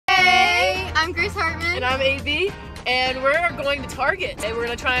I'm Grace Hartman. And I'm AB. And we're going to Target. And we're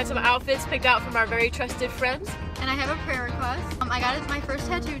going to try on some outfits picked out from our very trusted friends. And I have a prayer request. I got my first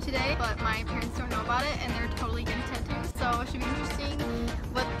tattoo today, but my parents don't know about it and they're totally getting tattoos. So it should be interesting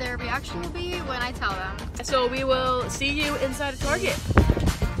what their reaction will be when I tell them. So we will see you inside of Target.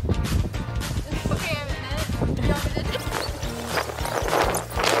 Okay, I'm in it.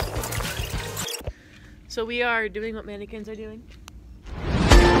 So we are doing what mannequins are doing.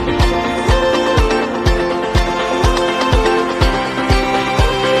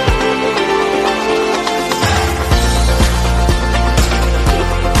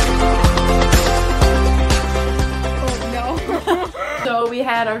 So we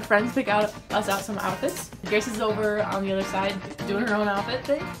had our friends pick us out some outfits. Grace is over on the other side doing her own outfit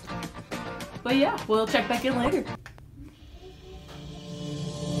thing. But yeah, we'll check back in later.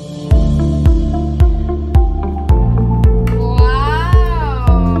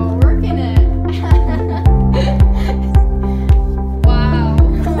 Wow, working it. Wow.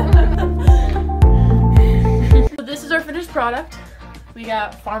 So this is our finished product. We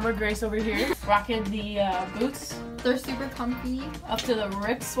got Farmer Grace over here rocking the boots. They're super comfy. Up to the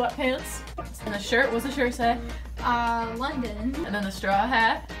ripped sweatpants. And the shirt, what's the shirt say? London. And then the straw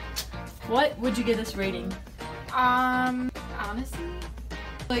hat. What would you give this rating? Honestly?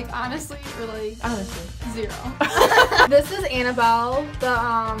 Like honestly or like Honestly. 0. This is Annabelle, the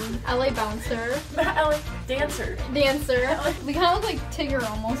LA bouncer. The LA dancer. Dancer. We kind of look like Tigger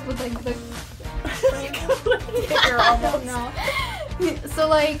almost with like the Tigger almost. No. So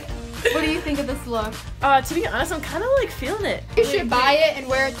like, what do you think of this look? To be honest, I'm kind of like feeling it. You should buy it and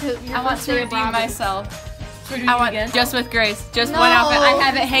wear it to your I want to redeem myself. I want again? Just with Grace. Just No. one outfit. I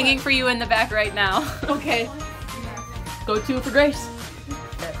have it hanging for you in the back right now. Okay. Go to for Grace.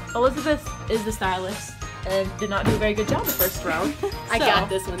 Elizabeth is the stylist and did not do a very good job the first round. I got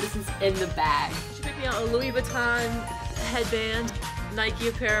this one. This is in the bag. She picked me out a Louis Vuitton headband, Nike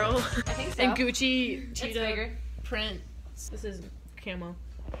apparel, I think so. and Gucci It's cheetah bigger. print. This is camo.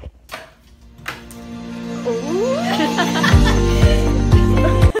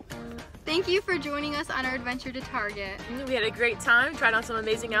 Thank you for joining us on our adventure to Target. We had a great time, tried on some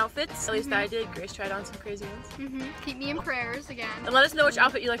amazing outfits. At least I did. Grace tried on some crazy ones. Keep me in prayers again. And let us know which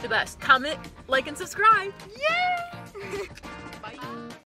outfit you like the best. Comment, like, and subscribe. Yay!